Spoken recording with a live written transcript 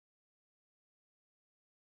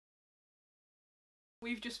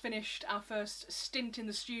We've just finished our first stint in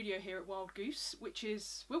the studio here at Wild Goose, which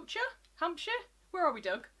is Wiltshire? Hampshire? Where are we,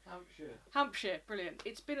 Doug? Hampshire. Hampshire, brilliant.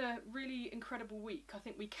 It's been a really incredible week. I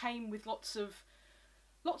think we came with lots of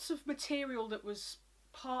material that was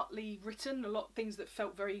partly written, a lot of things that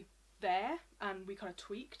felt very there, and we kind of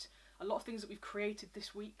tweaked. A lot of things that we've created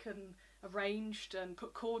this week and arranged and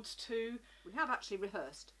put chords to. We have actually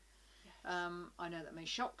rehearsed. I know that may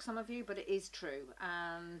shock some of you, but it is true,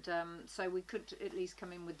 and so we could at least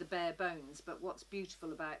come in with the bare bones. But what's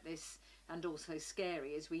beautiful about this, and also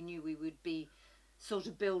scary, is we knew we would be sort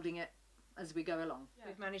of building it as we go along. Yeah.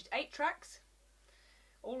 We've managed 8 tracks,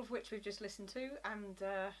 all of which we've just listened to, and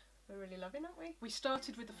we're really loving, aren't we? We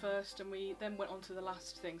started with the first and we then went on to the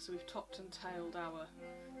last thing, so we've topped and tailed our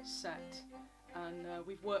set, and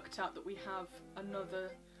we've worked out that we have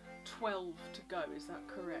another 12 to go, is that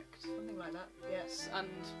correct? Something like that, yes. And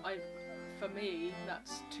for me,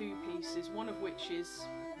 that's 2 pieces, one of which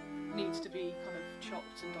needs to be kind of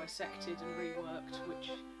chopped and dissected and reworked,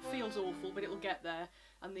 which feels awful, but it'll get there,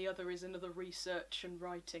 and the other is another research and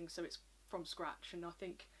writing, so it's from scratch. And I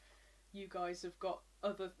think you guys have got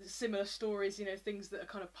other similar stories, you know, things that are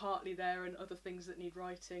kind of partly there and other things that need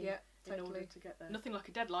writing. Yeah. In order to get there. Nothing like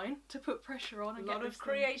a deadline to put pressure on. A lot of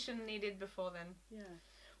creation needed before then. Yeah.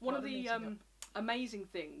 One of the amazing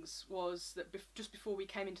things was that just before we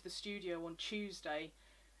came into the studio on Tuesday,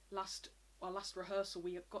 our last rehearsal,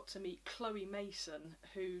 we got to meet Chloe Mason,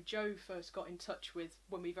 who Joe first got in touch with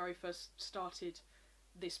when we very first started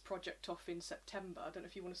this project off in September. I don't know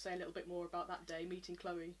if you want to say a little bit more about that day, meeting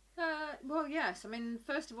Chloe. Well, yes. I mean,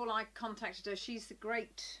 first of all, I contacted her. She's the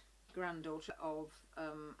great granddaughter of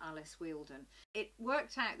Alice Wheeldon. It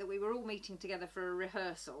worked out that we were all meeting together for a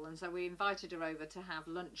rehearsal, and so we invited her over to have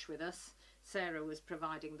lunch with us. Sarah was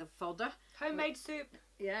providing the fodder. Homemade soup.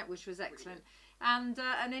 Yeah, which was excellent. And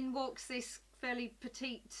in walks this fairly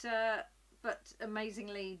petite but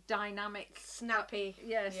amazingly dynamic, snappy,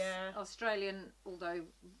 yes, yeah, Australian, although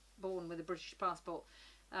born with a British passport,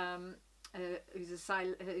 who's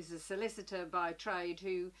a solicitor by trade,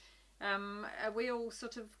 who we all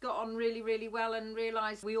sort of got on really, really well and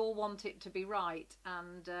realised we all want it to be right,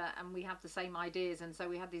 and we have the same ideas, and so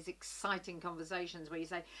we had these exciting conversations where you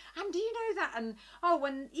say, and do you know that, and oh,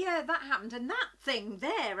 and yeah, that happened, and that thing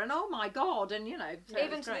there, and oh my God, and you know, so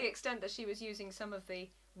even to the extent that she was using some of the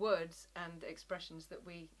words and expressions that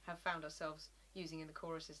we have found ourselves using in the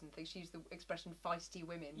choruses and things. She used the expression feisty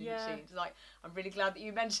women, didn't she? It's like, I'm really glad that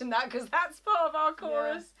you mentioned that, because that's part of our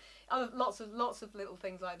chorus. Yeah. Lots of little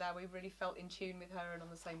things like that. We really felt in tune with her and on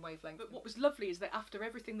the same wavelength. But what was lovely is that after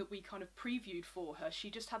everything that we kind of previewed for her, she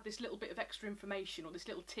just had this little bit of extra information, or this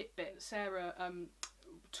little tidbit. Sarah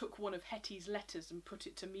took one of Hetty's letters and put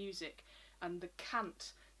it to music, and the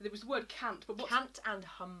cant, there was the word cant, but what's... Cant and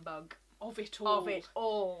humbug. Of it all. Of it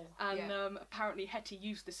all. And apparently Hetty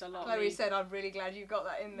used this a lot. Chloe said, I'm really glad you got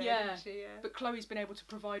that in there, didn't she? Yeah. But Chloe's been able to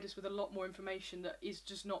provide us with a lot more information that is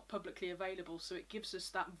just not publicly available, so it gives us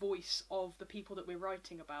that voice of the people that we're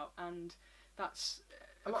writing about, and that's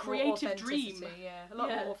a creative dream. Yeah, a lot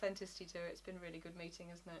more authenticity to it. It's been a really good meeting,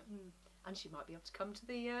 hasn't it? Mm. And she might be able to come to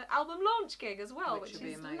the album launch gig as well, which would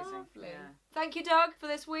be amazing. Lovely. Yeah. Thank you, Doug, for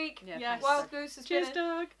this week. Yeah, Wild Goose has Cheers, been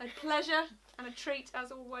Doug. a pleasure and a treat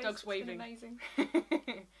as always. Doug's waving. It's been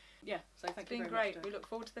amazing. Yeah, so thank you very much. It's been great. We look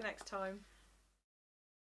forward to the next time.